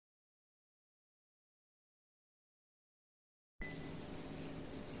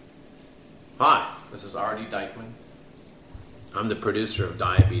Hi, this is R.D. Dikeman. I'm the producer of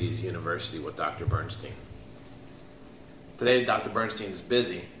Diabetes University with Dr. Bernstein. Today, Dr. Bernstein is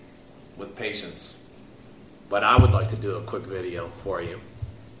busy with patients, but I would like to do a quick video for you.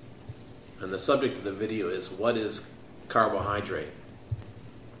 And the subject of the video is, what is carbohydrate?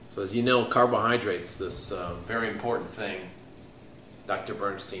 So as you know, carbohydrates, this very important thing, Dr.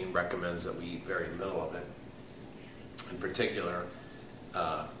 Bernstein recommends that we eat very little of it. In particular,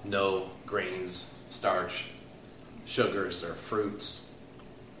 no grains, starch, sugars, or fruits.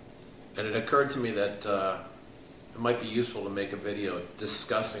 And it occurred to me that it might be useful to make a video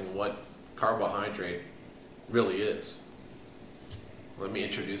discussing what carbohydrate really is. Let me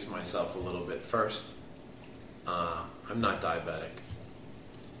introduce myself a little bit first. I'm not diabetic.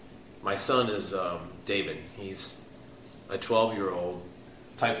 My son is David. He's a 12-year-old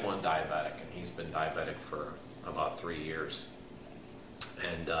type 1 diabetic, and he's been diabetic for about 3 years.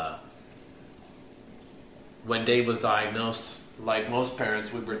 And when Dave was diagnosed, like most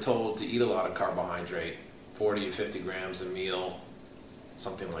parents, we were told to eat a lot of carbohydrate, 40 to 50 grams a meal,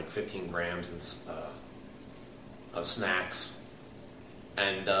 something like 15 grams of snacks.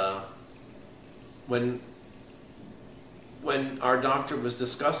 And when our doctor was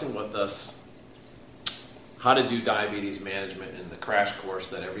discussing with us how to do diabetes management in the crash course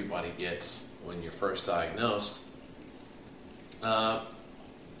that everybody gets when you're first diagnosed,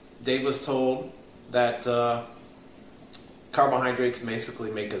 Dave was told that carbohydrates basically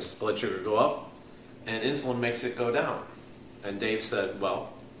make his blood sugar go up and insulin makes it go down. And Dave said,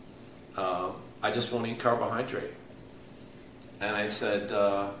 well, I just won't eat carbohydrate. And I said,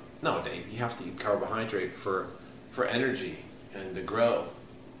 no, Dave, you have to eat carbohydrate for energy and to grow.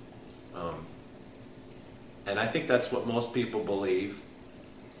 And I think that's what most people believe,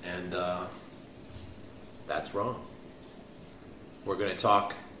 and that's wrong. We're going to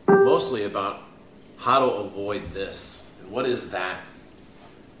talk mostly about how to avoid this. And what is that?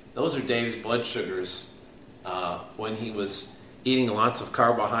 Those are Dave's blood sugars when he was eating lots of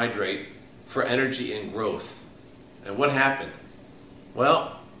carbohydrate for energy and growth. And what happened?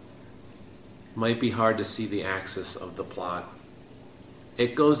 Well, it might be hard to see the axis of the plot.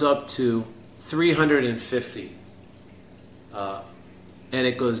 It goes up to 350, and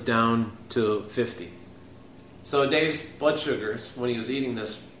it goes down to 50. So Dave's blood sugars, when he was eating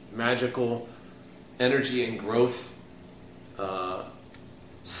this magical energy and growth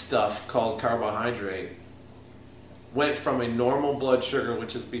stuff called carbohydrate, went from a normal blood sugar,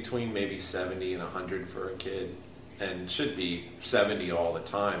 which is between maybe 70 and 100 for a kid, and should be 70 all the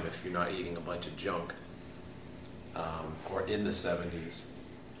time if you're not eating a bunch of junk, or in the 70s.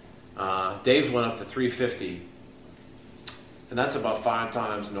 Dave's went up to 350, and that's about 5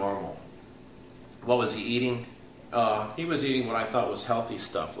 times normal. What was he eating? He was eating what I thought was healthy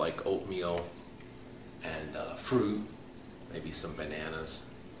stuff like oatmeal and fruit, maybe some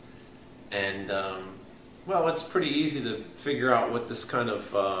bananas. And, well, it's pretty easy to figure out what this kind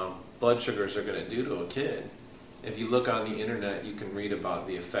of blood sugars are going to do to a kid. If you look on the internet, you can read about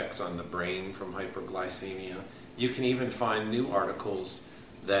the effects on the brain from hyperglycemia. You can even find new articles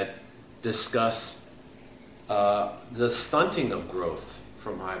that discuss the stunting of growth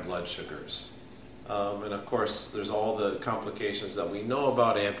from high blood sugars. And of course, there's all the complications that we know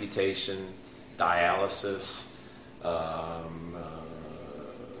about: amputation, dialysis,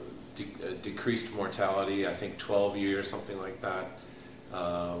 decreased mortality, I think 12 years, something like that.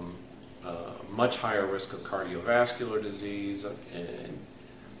 Much higher risk of cardiovascular disease,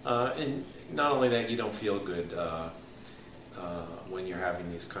 and not only that, you don't feel good when you're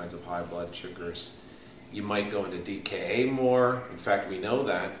having these kinds of high blood sugars. You might go into DKA more. In fact, we know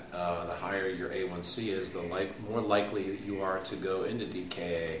that the higher your A1C is, the more likely you are to go into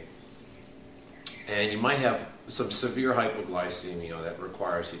DKA. And you might have some severe hypoglycemia that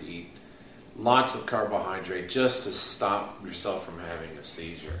requires you to eat lots of carbohydrate just to stop yourself from having a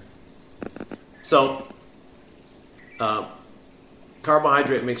seizure. So,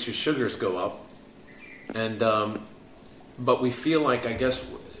 carbohydrate makes your sugars go up, and but we feel like, I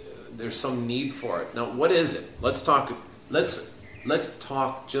guess, there's some need for it. Now, what is it? Let's talk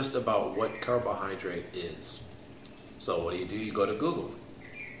just about what carbohydrate is. So what do? You go to Google.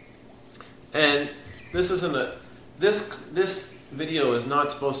 And this isn't this video is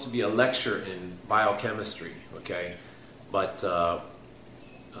not supposed to be a lecture in biochemistry, okay? But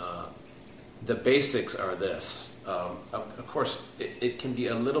the basics are this. Of course, it can be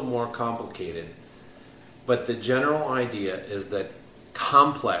a little more complicated, but the general idea is that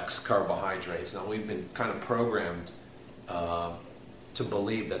complex carbohydrates. Now, we've been kind of programmed to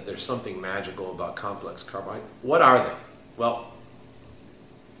believe that there's something magical about complex carbohydrates. What are they? Well,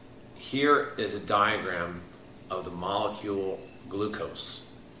 here is a diagram of the molecule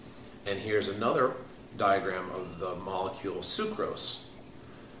glucose. And here's another diagram of the molecule sucrose.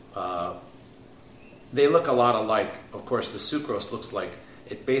 They look a lot alike. Of course, the sucrose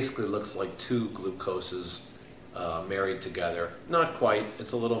basically looks like two glucoses married together. Not quite.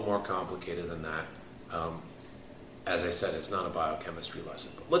 It's a little more complicated than that. As I said, it's not a biochemistry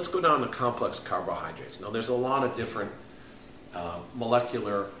lesson. But let's go down to complex carbohydrates. Now, there's a lot of different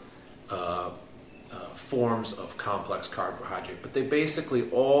molecular forms of complex carbohydrate, but they basically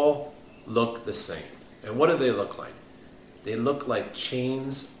all look the same. And what do they look like? They look like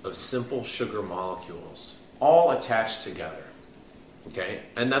chains of simple sugar molecules, all attached together. Okay,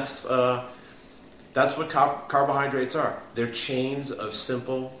 and that's what carbohydrates are. They're chains of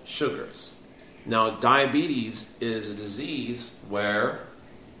simple sugars. Now, diabetes is a disease where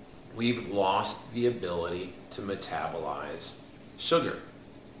we've lost the ability to metabolize sugar.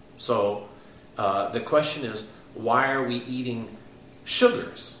 So the question is, why are we eating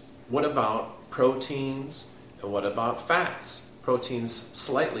sugars? What about proteins and what about fats? Proteins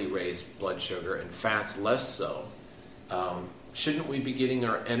slightly raise blood sugar and fats less so. Shouldn't we be getting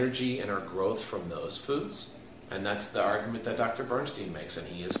our energy and our growth from those foods? And that's the argument that Dr. Bernstein makes, and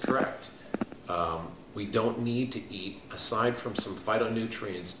he is correct. We don't need to eat, aside from some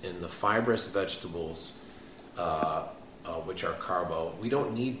phytonutrients in the fibrous vegetables, which are carbo, we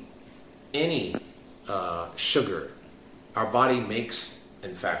don't need any sugar. Our body makes,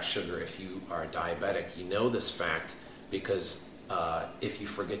 in fact, sugar. If you are diabetic, you know this fact because if you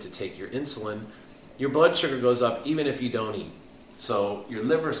forget to take your insulin, your blood sugar goes up even if you don't eat. So your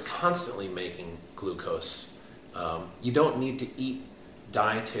liver is constantly making glucose. You don't need to eat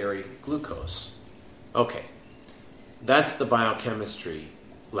dietary glucose. Okay, that's the biochemistry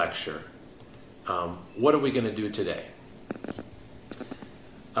lecture. What are we going to do today?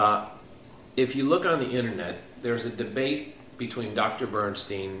 If you look on the internet, there's a debate between Dr.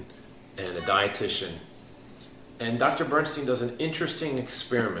 Bernstein and a dietitian. And Dr. Bernstein does an interesting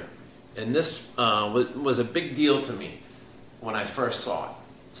experiment. And this was a big deal to me when I first saw it.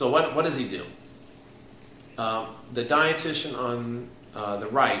 So what does he do? The dietitian on the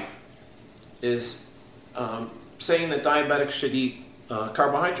right is saying that diabetics should eat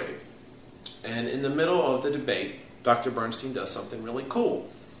carbohydrate. And in the middle of the debate, Dr. Bernstein does something really cool.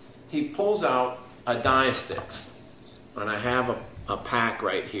 He pulls out a Diastix, and I have a pack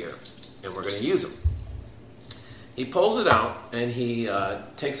right here, and we're going to use them. He pulls it out, and he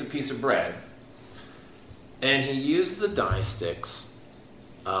takes a piece of bread, and he used the Diastix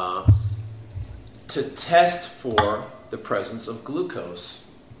to test for the presence of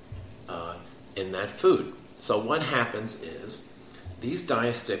glucose in that food. So what happens is these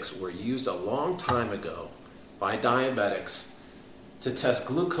Diastix were used a long time ago by diabetics to test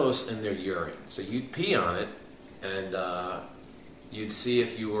glucose in their urine. So you'd pee on it, and you'd see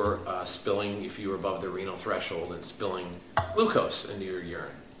if you were if you were above the renal threshold and spilling glucose into your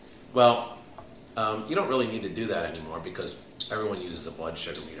urine. Well, you don't really need to do that anymore because everyone uses a blood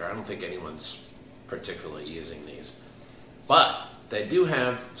sugar meter. I don't think anyone's particularly using these. But they do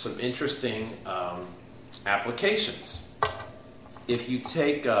have some interesting applications. If you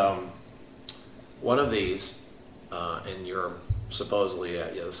take one of these and you're supposedly,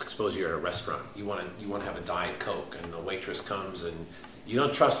 let's suppose you're at a restaurant. You want to have a Diet Coke, and the waitress comes, and you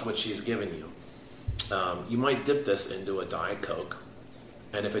don't trust what she's giving you. You might dip this into a Diet Coke,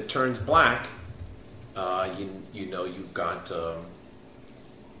 and if it turns black, you know you've got a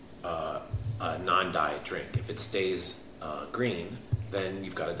non-diet drink. If it stays green, then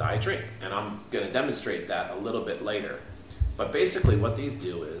you've got a diet drink. And I'm going to demonstrate that a little bit later. But basically what these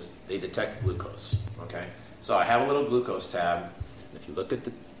do is they detect glucose. Okay, so I have a little glucose tab. If you look at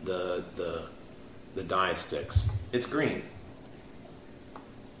the Diastix, it's green.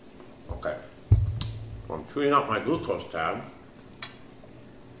 Okay, well, I'm chewing out my glucose tab.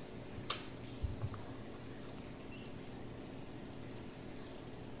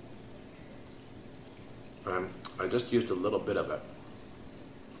 I just used a little bit of it.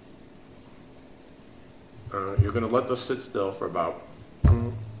 You're going to let this sit still for about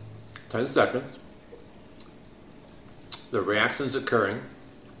 10 seconds. The reaction's occurring.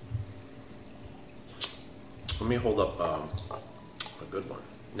 Let me hold up a good one.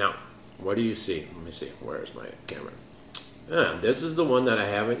 Now, what do you see? Let me see. Where's my camera? This is the one that I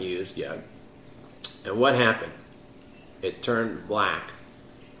haven't used yet. And what happened? It turned black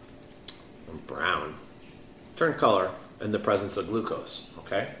and brown. Turned color in the presence of glucose.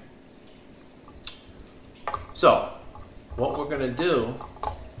 Okay? So, what we're going to do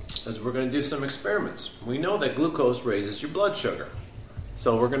is we're going to do some experiments. We know that glucose raises your blood sugar.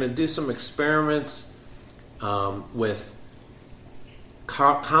 So we're going to do some experiments with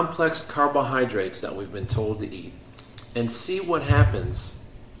complex carbohydrates that we've been told to eat, and see what happens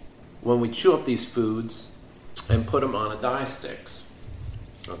when we chew up these foods and put them on a dye sticks.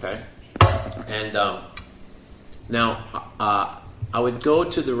 Okay? And now I would go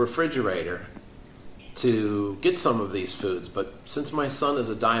to the refrigerator to get some of these foods, but since my son is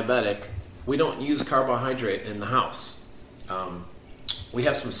a diabetic, we don't use carbohydrate in the house. We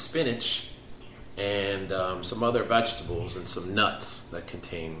have some spinach and some other vegetables and some nuts that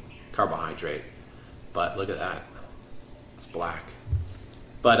contain carbohydrate. But look at that. It's black.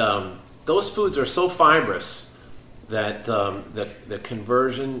 But those foods are so fibrous that the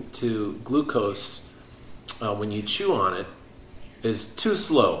conversion to glucose when you chew on it is too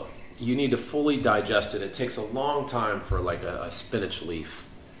slow. You need to fully digest it. It takes a long time for like a spinach leaf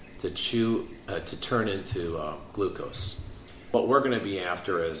to chew to turn into glucose. What we're going to be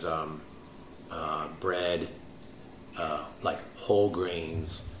after is bread, like whole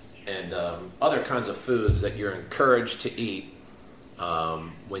grains, and other kinds of foods that you're encouraged to eat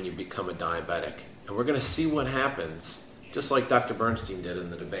when you become a diabetic. And we're going to see what happens, just like Dr. Bernstein did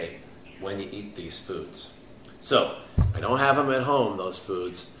in the debate, when you eat these foods. So I don't have them at home, those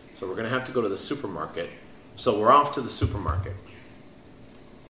foods, so we're going to have to go to the supermarket. So we're off to the supermarket.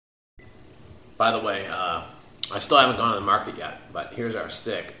 By the way, I still haven't gone to the market yet, but here's our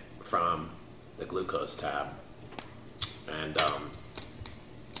stick from the glucose tab. And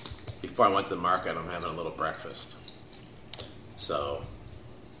before I went to the market, I'm having a little breakfast. So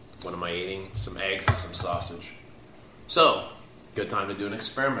what am I eating? Some eggs and some sausage. So, good time to do an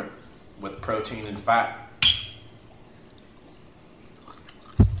experiment with protein and fat.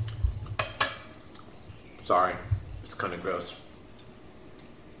 Sorry, it's kind of gross.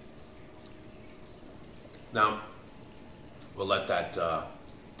 Now, we'll let that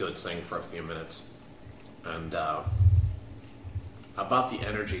do its thing for a few minutes. And about the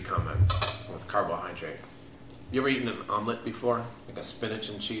energy comment with carbohydrate. You ever eaten an omelet before? Like a spinach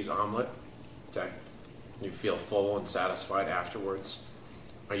and cheese omelet? Okay. You feel full and satisfied afterwards?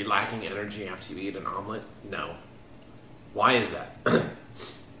 Are you lacking energy after you eat an omelet? No. Why is that?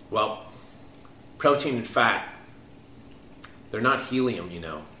 Well, protein and fat, they're not helium, you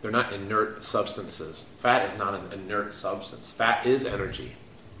know. They're not inert substances. Fat is not an inert substance. Fat is energy.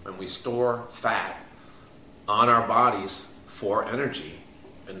 And we store fat on our bodies for energy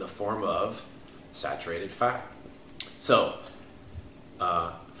in the form of saturated fat. So,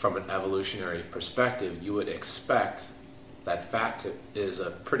 from an evolutionary perspective, you would expect that fat is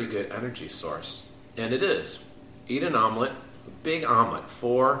a pretty good energy source. And it is. Eat an omelet, a big omelet,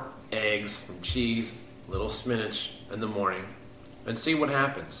 4 eggs, some cheese, a little spinach in the morning, and see what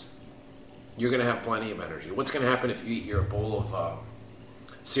happens. You're going to have plenty of energy. What's going to happen if you eat your bowl of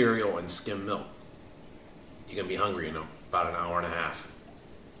cereal and skim milk? You're going to be hungry in about an hour and a half.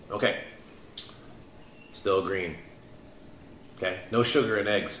 Okay. Still green. Okay, no sugar in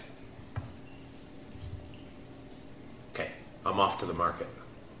eggs. Okay, I'm off to the market.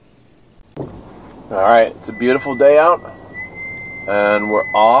 All right, it's a beautiful day out, and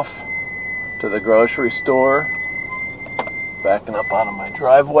we're off to the grocery store, backing up out of my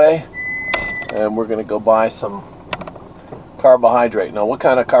driveway, and we're gonna go buy some carbohydrate. Now, what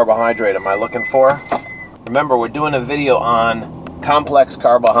kind of carbohydrate am I looking for? Remember, we're doing a video on complex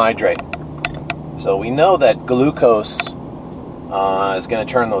carbohydrate. So we know that glucose is going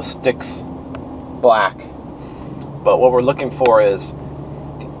to turn those sticks black. But what we're looking for is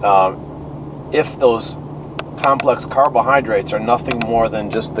if those complex carbohydrates are nothing more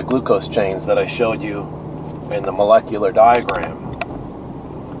than just the glucose chains that I showed you in the molecular diagram.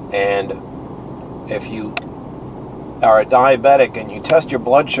 And if you are a diabetic and you test your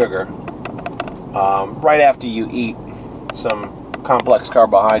blood sugar right after you eat some complex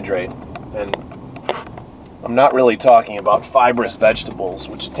carbohydrate, and I'm not really talking about fibrous vegetables,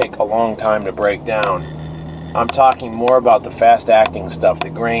 which take a long time to break down. I'm talking more about the fast-acting stuff,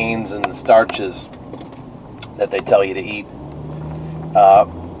 the grains and the starches that they tell you to eat.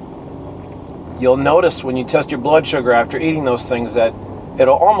 You'll notice when you test your blood sugar after eating those things that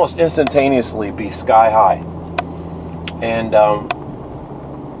it'll almost instantaneously be sky high. And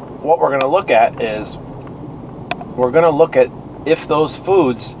what we're going to look at is we're going to look at if those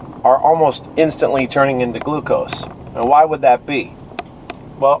foods are almost instantly turning into glucose. And why would that be?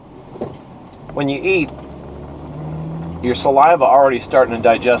 Well, when you eat, your saliva already starting to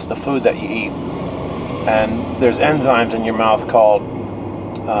digest the food that you eat. And there's enzymes in your mouth called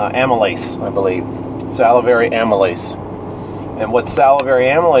amylase, I believe. Salivary amylase. And what salivary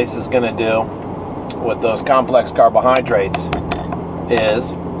amylase is going to do with those complex carbohydrates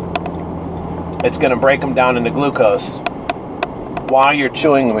is it's going to break them down into glucose while you're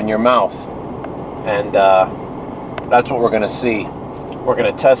chewing them in your mouth. And that's what we're going to see. We're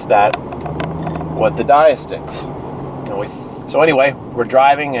going to test that with the diastics. So anyway, we're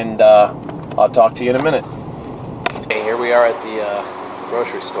driving, and I'll talk to you in a minute. Okay, here we are at the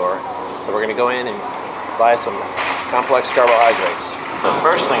grocery store. So we're going to go in and buy some complex carbohydrates. The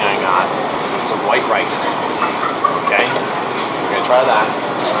first thing I got is some white rice. Okay, we're going to try that.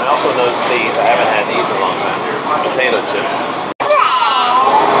 And also those these, I haven't had these in a long time. They're potato chips.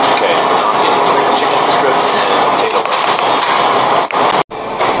 Okay, so now I'm getting chicken strips and potato burgers.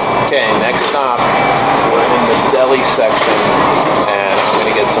 Okay, next stop, we're in the deli section, and I'm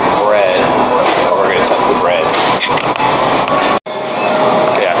going to get some bread. And we're going to test the bread.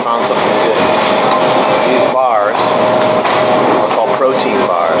 Okay, I found something good. These bars are called protein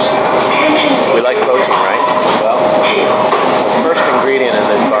bars. We like protein, right? Well, the first ingredient in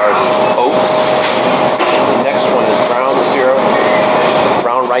this bar is oats. The next one is brown syrup,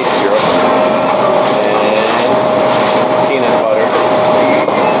 brown rice syrup, and peanut butter.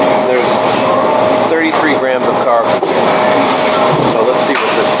 There's 33 grams of carbs. So let's see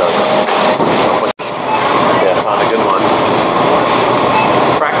what this does. Yeah, I found a good one.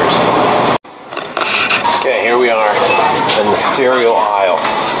 Crackers. Okay, here we are in the cereal aisle.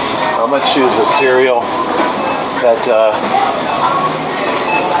 I'm going to choose a cereal that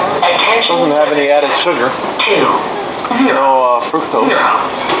doesn't have any added sugar. No fructose.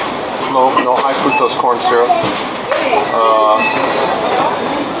 No high fructose corn syrup.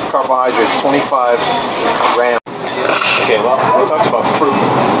 Carbohydrates, 25 grams. Okay, well, we talked about fruit.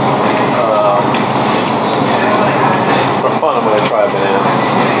 For fun, I'm going to try a banana.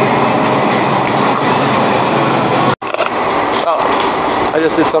 Oh, I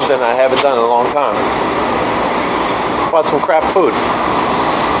just did something I haven't done in a long time. Bought some crap food.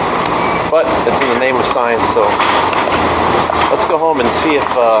 But it's in the name of science, so let's go home and see if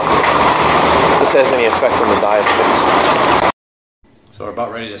this has any effect on the diastics. So we're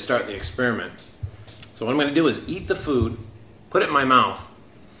about ready to start the experiment. So what I'm going to do is eat the food, put it in my mouth,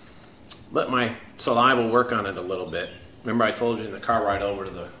 let my saliva work on it a little bit. Remember I told you in the car ride over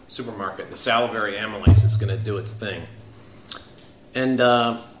to the supermarket, the salivary amylase is going to do its thing. And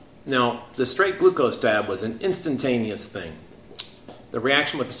now the straight glucose tab was an instantaneous thing. The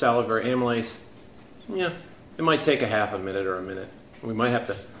reaction with the salivary amylase, yeah, it might take a half a minute or a minute. We might have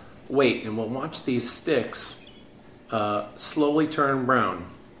to wait, and we'll watch these sticks slowly turn brown,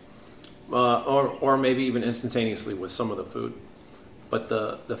 or maybe even instantaneously with some of the food. But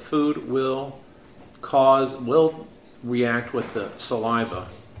the food will react with the saliva,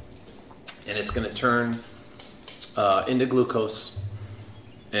 and it's going to turn into glucose,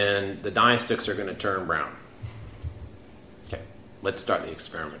 and the diastics are going to turn brown. Okay, let's start the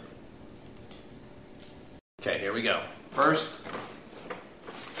experiment. Okay, here we go. First,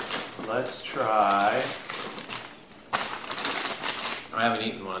 let's try. I haven't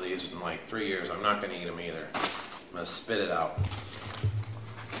eaten one of these in like 3 years. I'm not going to eat them either. I'm going to spit it out.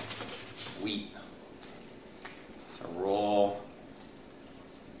 Wheat. It's a roll.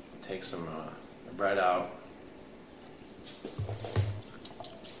 Take some bread out.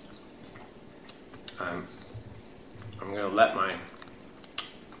 I'm going to let my...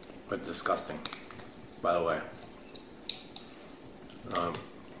 It's disgusting, by the way. I'm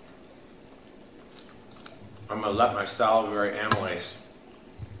going to let my salivary amylase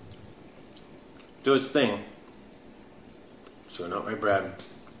do its thing. Chewing out my bread.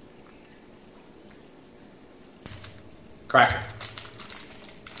 Cracker.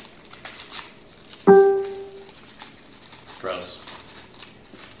 Gross.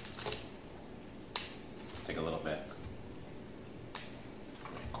 Take a little bit.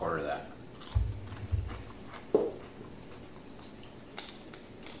 A quarter of that.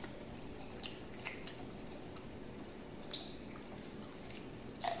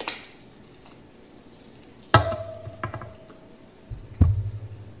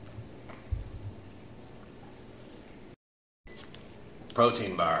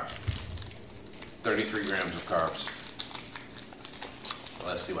 Protein bar, 33 grams of carbs.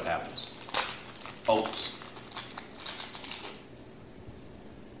 Let's see what happens. Oats.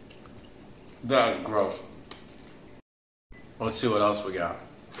 That is gross. Let's see what else we got.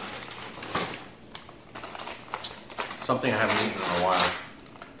 Something I haven't eaten in a while.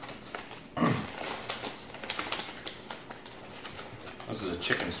 This is a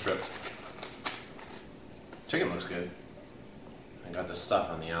chicken strip. Chicken looks good. I got the stuff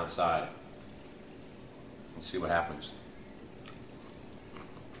on the outside. Let's see what happens.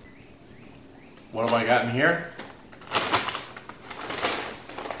 What have I got in here?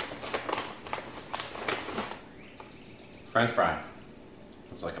 French fry.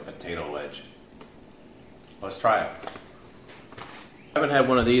 It's like a potato wedge. Let's try it. I haven't had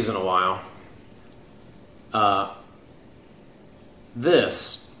one of these in a while.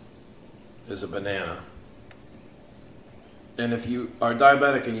 This is a banana. And if you are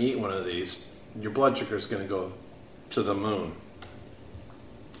diabetic and you eat one of these, your blood sugar is going to go to the moon.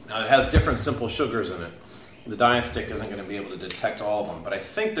 Now, it has different simple sugars in it. The diastick isn't going to be able to detect all of them, but I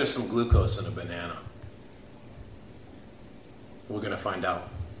think there's some glucose in a banana. We're going to find out.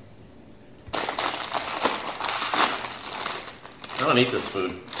 I don't eat this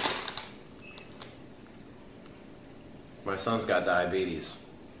food. My son's got diabetes.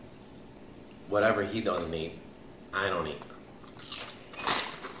 Whatever he doesn't eat, I don't eat.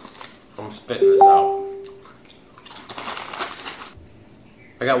 I'm spitting this out.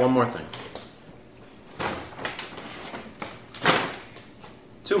 I got one more thing.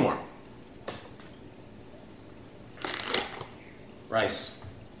 Two more. Rice.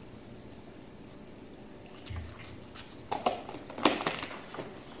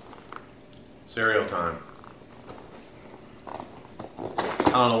 Cereal time.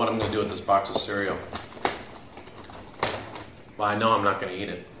 I don't know what I'm going to do with this box of cereal. Well, I know I'm not going to eat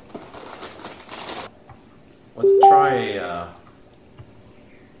it.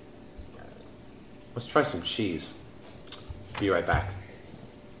 Let's try some cheese. Be right back.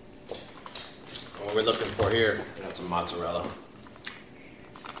 What we're looking for here, we got some mozzarella.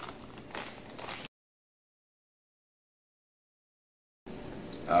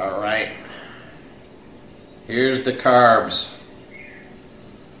 All right. Here's the carbs.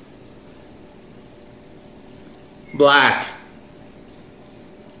 Black.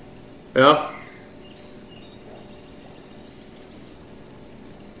 Yep.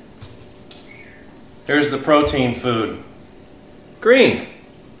 Here's the protein food. Green.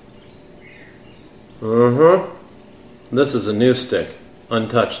 This is a new stick,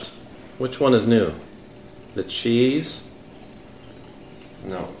 untouched. Which one is new? The cheese?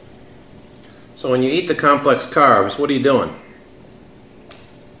 No. So when you eat the complex carbs, what are you doing?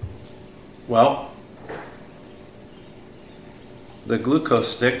 Well, the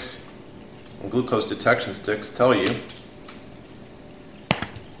glucose sticks, glucose detection sticks, tell you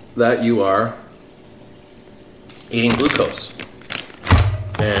that you are eating glucose.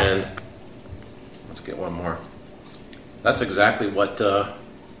 And let's get one more. That's exactly what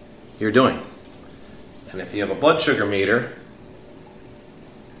you're doing. And if you have a blood sugar meter,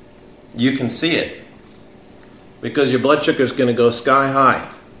 you can see it because your blood sugar is going to go sky high.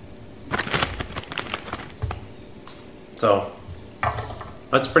 So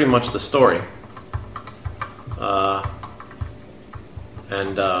that's pretty much the story.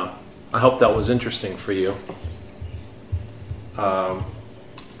 And I hope that was interesting for you.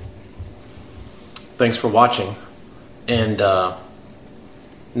 Thanks for watching. And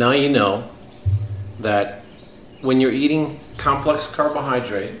now you know that when you're eating complex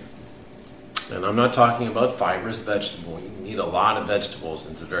carbohydrate, and I'm not talking about fibrous vegetable, you need a lot of vegetables,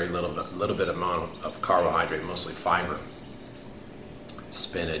 and it's a very little bit amount of carbohydrate, mostly fiber.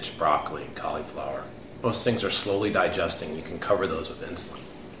 Spinach, broccoli, cauliflower. Most things are slowly digesting. You can cover those with insulin.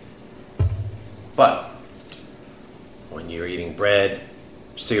 But when you're eating bread,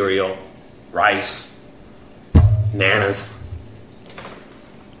 cereal, rice, nanas,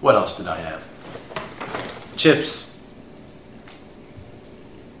 what else did I have? Chips.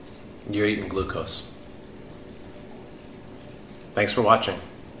 You're eating glucose. Thanks for watching.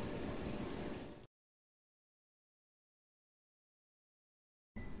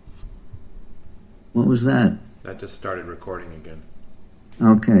 What was that? That just started recording again.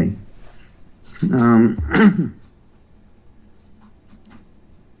 Okay.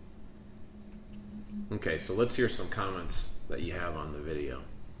 Okay, so let's hear some comments that you have on the video.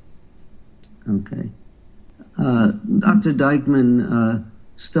 Okay. Dr. Dikeman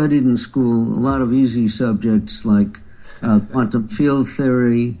studied in school a lot of easy subjects like quantum field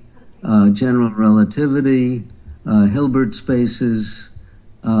theory, general relativity, Hilbert spaces,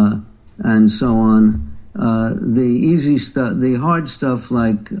 and so on. The easy stuff, the hard stuff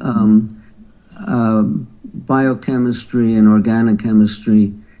like biochemistry and organic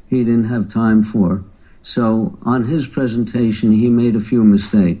chemistry, he didn't have time for. So on his presentation, he made a few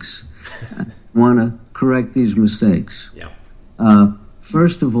mistakes. I want to correct these mistakes. Yeah.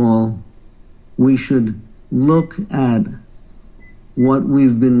 First of all, we should look at what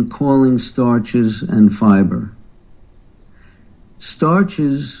we've been calling starches and fiber.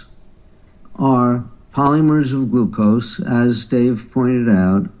 Starches are polymers of glucose, as Dave pointed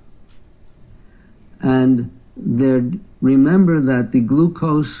out, and remember that the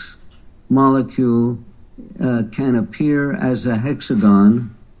glucose molecule can appear as a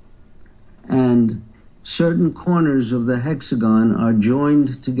hexagon, and certain corners of the hexagon are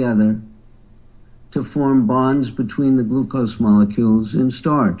joined together to form bonds between the glucose molecules in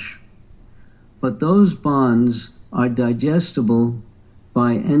starch. But those bonds are digestible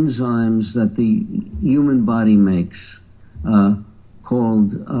by enzymes that the human body makes,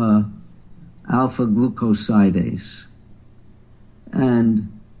 called alpha-glucosidase. And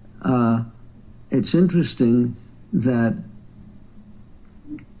it's interesting that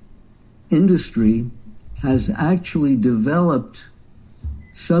industry has actually developed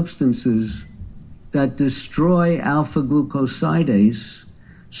substances that destroy alpha-glucosidase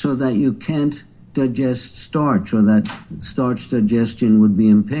so that you can't digest starch, or that starch digestion would be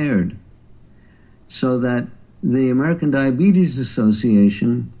impaired. So that the American Diabetes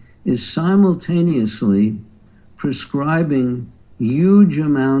Association is simultaneously prescribing huge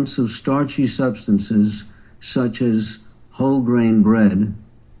amounts of starchy substances such as whole grain bread,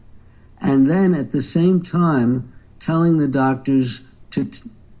 and then at the same time telling the doctors to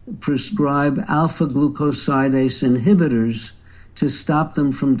prescribe alpha-glucosidase inhibitors to stop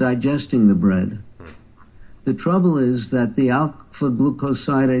them from digesting the bread. The trouble is that the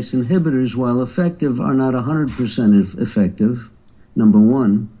alpha-glucosidase inhibitors, while effective, are not 100% effective, number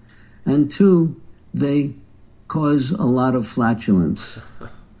one. And two, they cause a lot of flatulence.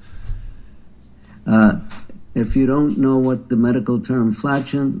 If you don't know what the medical term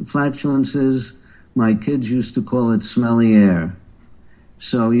flatulence is, my kids used to call it smelly air.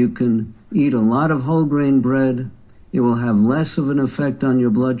 So you can eat a lot of whole grain bread. It will have less of an effect on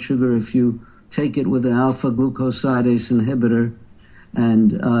your blood sugar if you take it with an alpha-glucosidase inhibitor.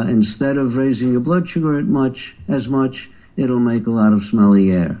 And instead of raising your blood sugar as much, it'll make a lot of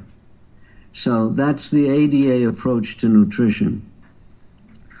smelly air. So that's the ADA approach to nutrition.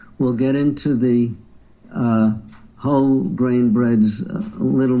 We'll get into the whole grain breads a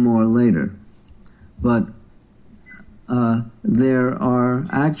little more later. But there are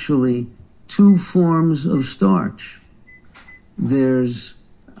actually two forms of starch. There's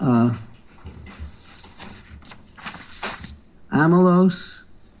amylose,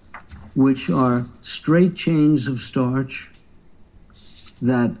 which are straight chains of starch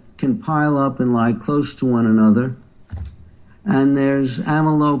that can pile up and lie close to one another. And there's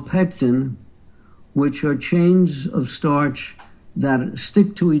amylopectin, which are chains of starch that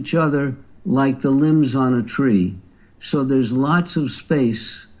stick to each other like the limbs on a tree. So there's lots of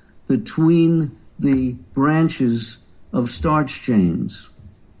space between the branches of starch chains.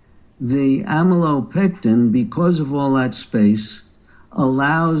 The amylopectin, because of all that space,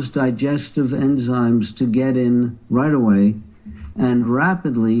 allows digestive enzymes to get in right away and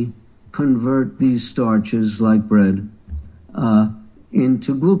rapidly convert these starches, like bread,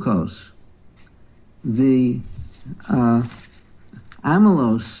 into glucose. The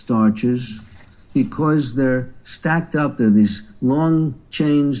amylose starches, because they're stacked up, they're these long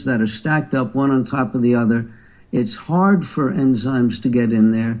chains that are stacked up one on top of the other, it's hard for enzymes to get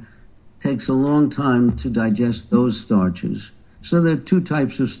in there. It takes a long time to digest those starches. So there are two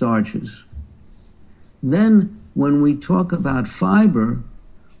types of starches. Then, when we talk about fiber,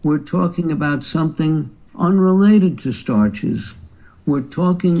 we're talking about something unrelated to starches. We're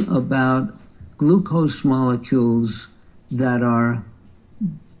talking about glucose molecules that are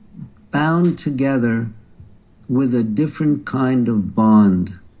bound together with a different kind of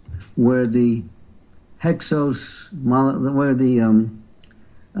bond, where the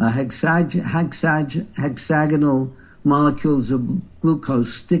hexagonal molecules of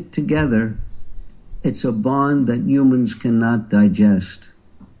glucose stick together. It's a bond that humans cannot digest.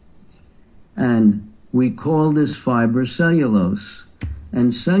 And we call this fiber cellulose.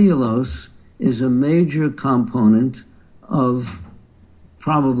 And cellulose is a major component of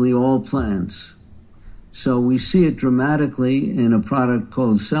probably all plants. So we see it dramatically in a product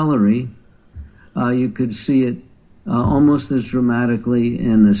called celery. You could see it almost as dramatically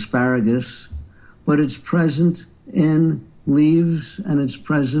in asparagus, but it's present in leaves and it's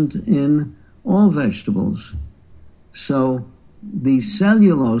present in all vegetables. So the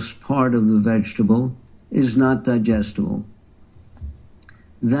cellulose part of the vegetable is not digestible.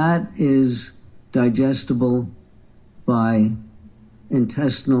 That is digestible by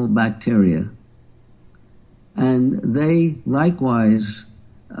intestinal bacteria. And they likewise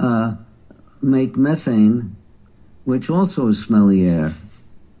make methane, which also is smelly air,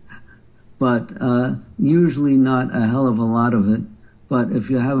 but usually not a hell of a lot of it. But if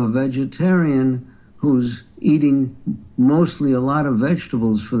you have a vegetarian who's eating mostly a lot of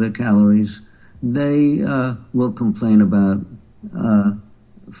vegetables for their calories, they will complain about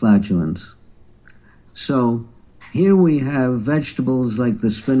flatulence. So here we have vegetables like the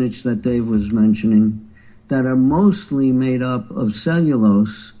spinach that Dave was mentioning that are mostly made up of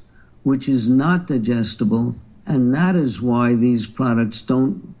cellulose, which is not digestible, and that is why these products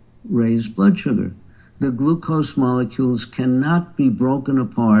don't raise blood sugar. The glucose molecules cannot be broken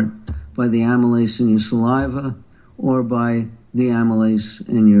apart by the amylase in your saliva or by the amylase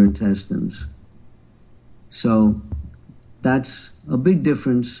in your intestines. So that's a big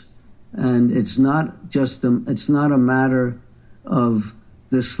difference, and it's not a matter of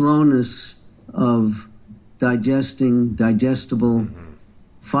the slowness of digesting digestible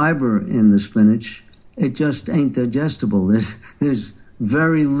fiber in the spinach. It just ain't digestible. There's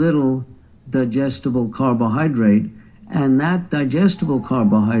very little digestible carbohydrate, and that digestible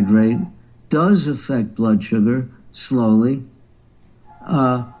carbohydrate does affect blood sugar slowly,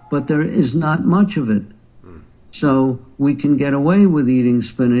 but there is not much of it. So we can get away with eating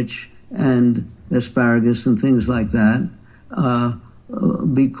spinach and asparagus and things like that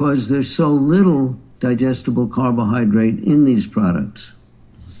because there's so little digestible carbohydrate in these products.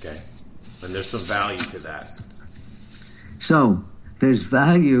 Okay. And there's some value to that. So there's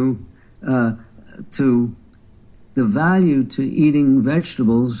value the value to eating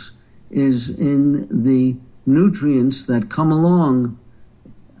vegetables is in the nutrients that come along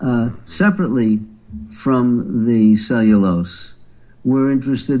separately from the cellulose. We're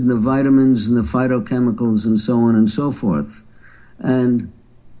interested in the vitamins and the phytochemicals and so on and so forth. And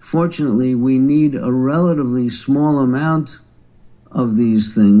fortunately, we need a relatively small amount of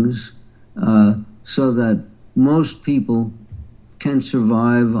these things so that most people can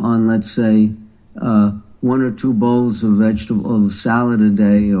survive on, let's say, 1 or 2 bowls of salad a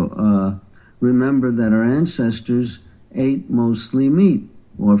day. Remember that our ancestors ate mostly meat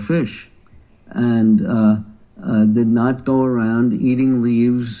or fish and did not go around eating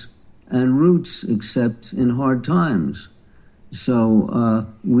leaves and roots except in hard times. So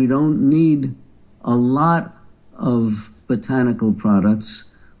we don't need a lot of botanical products.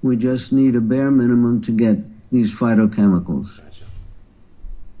 We just need a bare minimum to get these phytochemicals. Gotcha.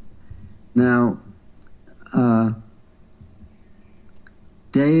 Now,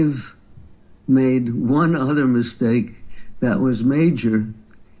 Dave made one other mistake that was major.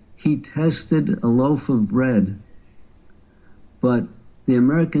 He tested a loaf of bread, but the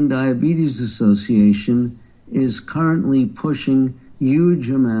American Diabetes Association is currently pushing huge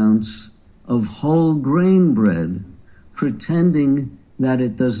amounts of whole grain bread, pretending that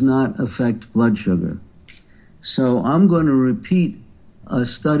it does not affect blood sugar. So I'm going to repeat a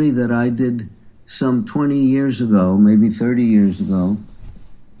study that I did some 20 years ago, maybe 30 years ago,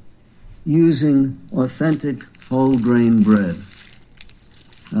 using authentic whole grain bread.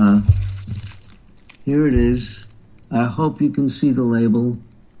 Here it is. I hope you can see the label.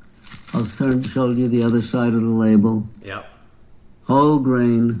 I'll show you the other side of the label. Yep. Whole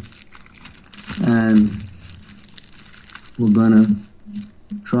grain. And we're going to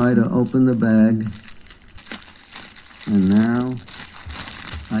try to open the bag. And now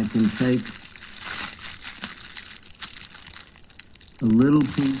I can take a little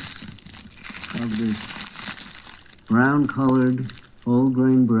piece of this brown-colored whole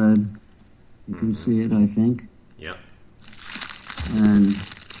grain bread. You can see it, I think. Yep. And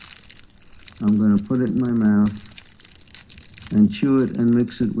I'm going to put it in my mouth and chew it and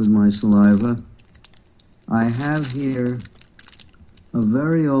mix it with my saliva. I have here a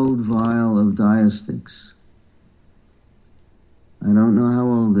very old vial of Diastix. I don't know how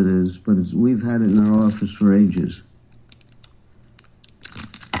old it is, but we've had it in our office for ages.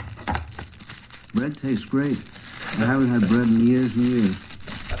 Bread tastes great. I haven't had bread in years and years.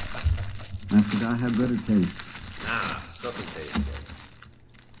 I forgot how good it tastes. Doesn't taste good.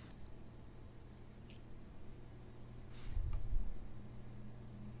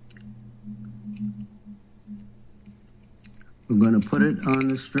 We're going to put it on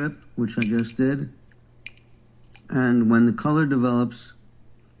the strip, which I just did. And when the color develops,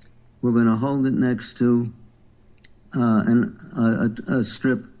 we're going to hold it next to a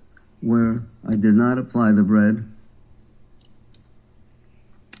strip where I did not apply the bread.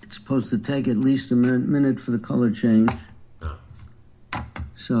 It's supposed to take at least a minute for the color change.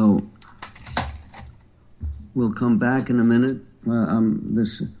 So we'll come back in a minute.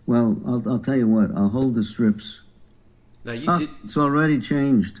 I'll tell you what. I'll hold the strips. Now it's already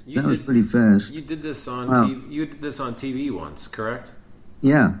changed. That was pretty fast. You did this on TV. You did this on TV once, correct?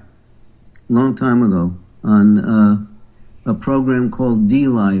 Yeah, long time ago on a program called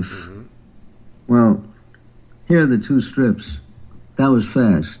D-Life. Mm-hmm. Well, here are the 2 strips. That was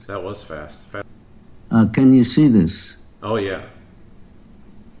fast. That was fast. Can you see this? Oh yeah.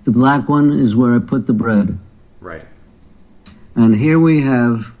 The black one is where I put the bread. Right. And here we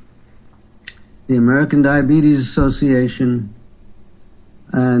have the American Diabetes Association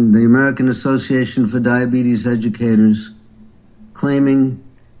and the American Association for Diabetes Educators claiming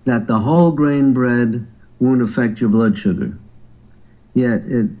that the whole grain bread won't affect your blood sugar. Yet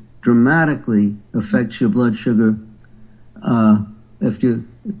it dramatically affects your blood sugar if you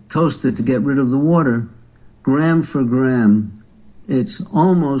toast it to get rid of the water, gram for gram. It's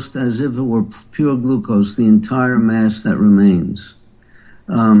almost as if it were pure glucose, the entire mass that remains.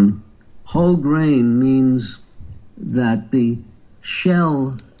 Whole grain means that the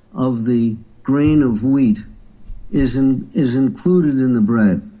shell of the grain of wheat is included in the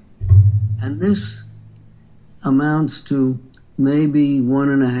bread. And this amounts to maybe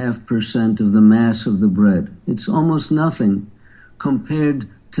 1.5% of the mass of the bread. It's almost nothing compared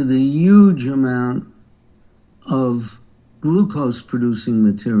to the huge amount of glucose-producing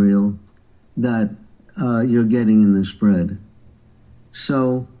material that you're getting in this bread.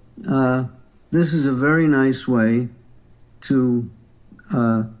 So this is a very nice way to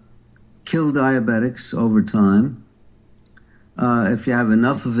kill diabetics over time. If you have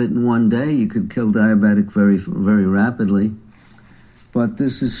enough of it in one day, you could kill diabetic very, very rapidly. But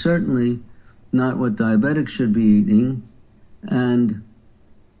this is certainly not what diabetics should be eating. And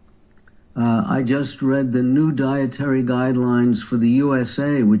I just read the new dietary guidelines for the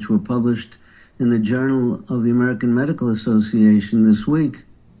USA, which were published in the Journal of the American Medical Association this week.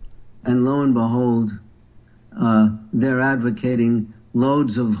 And lo and behold, they're advocating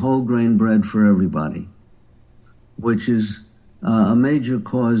loads of whole grain bread for everybody, which is a major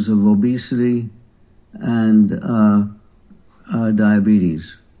cause of obesity and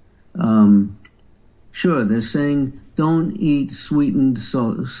diabetes. Sure, they're saying don't eat sweetened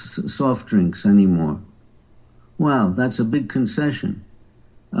soft drinks anymore. Well, that's a big concession.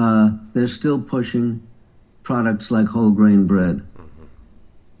 They're still pushing products like whole grain bread.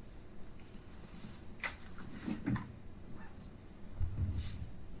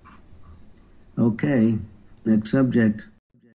 Okay, next subject.